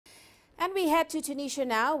And we head to Tunisia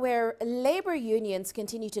now, where labor unions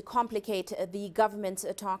continue to complicate the government's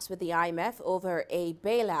talks with the IMF over a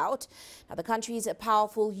bailout. Now, the country's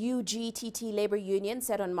powerful UGTT labor union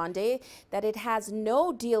said on Monday that it has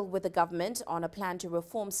no deal with the government on a plan to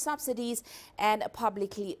reform subsidies and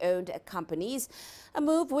publicly owned companies, a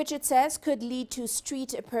move which it says could lead to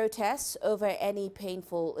street protests over any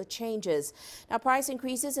painful changes. Now, price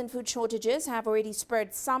increases and food shortages have already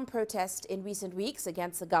spurred some protests in recent weeks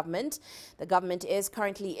against the government. The government is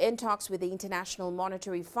currently in talks with the International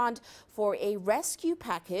Monetary Fund for a rescue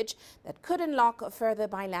package that could unlock further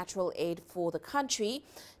bilateral aid for the country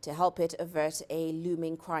to help it avert a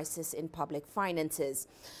looming crisis in public finances.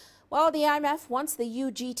 Well, the IMF wants the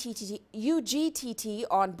UGTT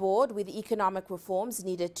on board with economic reforms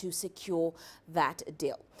needed to secure that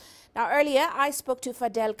deal. Now, earlier, I spoke to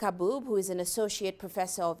Fadel Kaboub, who is an associate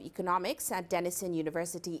professor of economics at Denison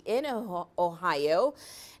University in Ohio.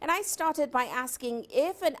 And I started by asking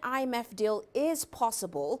if an IMF deal is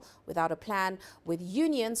possible without a plan with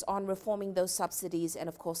unions on reforming those subsidies and,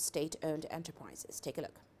 of course, state-owned enterprises. Take a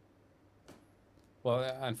look.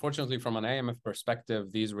 Well, unfortunately, from an IMF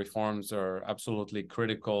perspective, these reforms are absolutely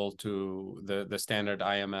critical to the standard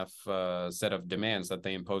IMF set of demands that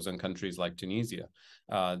they impose on countries like Tunisia.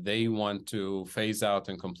 They want to phase out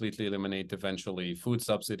and completely eliminate eventually food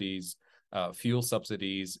subsidies, fuel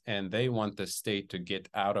subsidies, and they want the state to get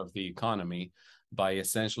out of the economy by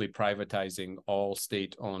essentially privatizing all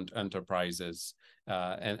state-owned enterprises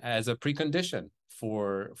and as a precondition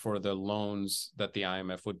for the loans that the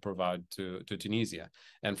IMF would provide to Tunisia.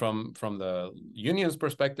 And from the union's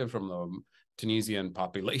perspective, from the Tunisian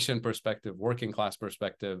population perspective, working class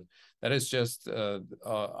perspective, that is just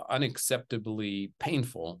unacceptably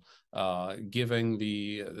painful, given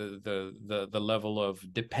the level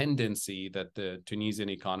of dependency that the Tunisian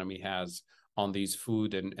economy has on these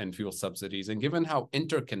food and fuel subsidies, and given how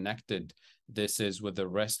interconnected this is with the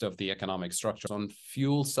rest of the economic structure. On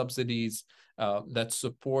fuel subsidies that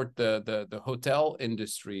support the hotel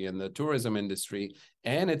industry and the tourism industry,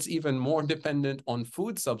 and it's even more dependent on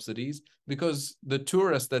food subsidies because the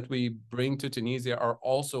tourists that we bring to Tunisia are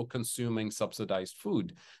also consuming subsidized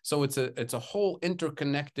food. So it's a whole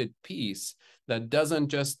interconnected piece that doesn't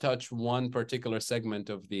just touch one particular segment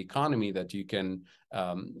of the economy that you can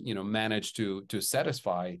manage to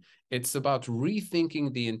satisfy. It's about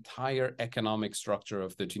rethinking the entire economic structure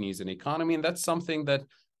of the Tunisian economy, and that's something that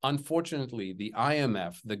unfortunately the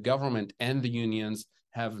IMF, the government, and the unions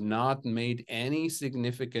have not made any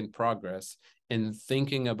significant progress in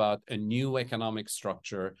thinking about a new economic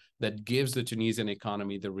structure that gives the Tunisian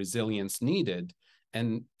economy the resilience needed.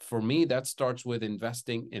 And for me, that starts with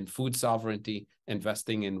investing in food sovereignty,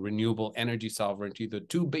 investing in renewable energy sovereignty, the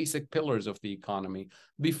two basic pillars of the economy,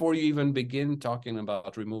 before you even begin talking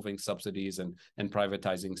about removing subsidies and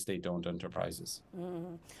privatizing state-owned enterprises.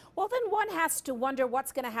 Well, then one has to wonder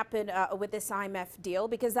what's going to happen with this IMF deal,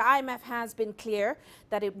 because the IMF has been clear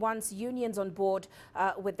that it wants unions on board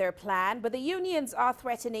with their plan. But the unions are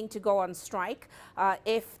threatening to go on strike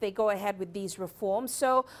if they go ahead with these reforms.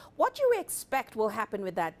 So what do you expect will happen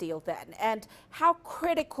with that deal then? And how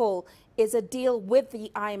critical is a deal with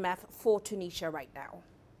the IMF for Tunisia right now?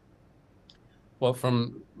 Well,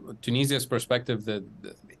 from Tunisia's perspective,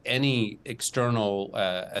 any external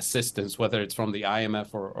assistance, whether it's from the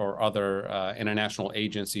IMF or other international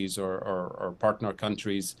agencies or partner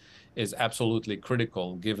countries, is absolutely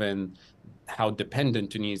critical, given how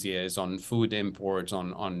dependent Tunisia is on food imports,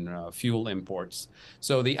 on fuel imports.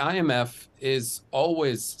 So the IMF is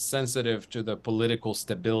always sensitive to the political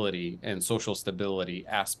stability and social stability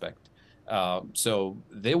aspect. So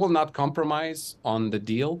they will not compromise on the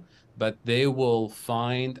deal, but they will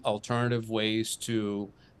find alternative ways to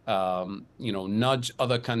nudge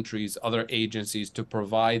other countries, other agencies to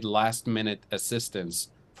provide last-minute assistance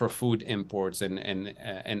for food imports and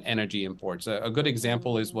energy imports. A good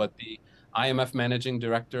example is what the IMF managing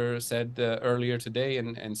director said earlier today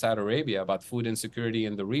in Saudi Arabia about food insecurity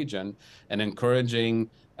in the region, and encouraging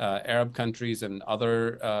Arab countries and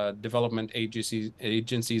other development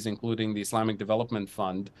agencies, including the Islamic Development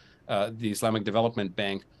Fund, the Islamic Development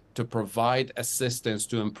Bank, to provide assistance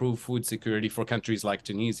to improve food security for countries like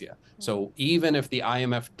Tunisia. So even if the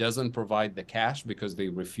IMF doesn't provide the cash because they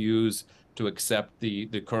refuse to accept the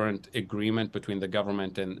current agreement between the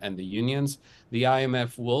government and the unions, the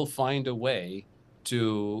IMF will find a way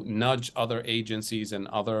to nudge other agencies and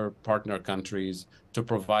other partner countries to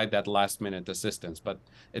provide that last-minute assistance. But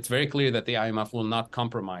it's very clear that the IMF will not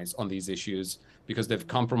compromise on these issues, because they've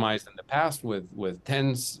compromised in the past with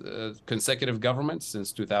 10 consecutive governments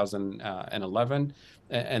since 2011,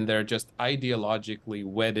 and they're just ideologically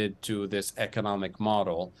wedded to this economic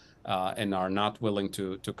model, and are not willing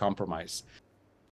to compromise.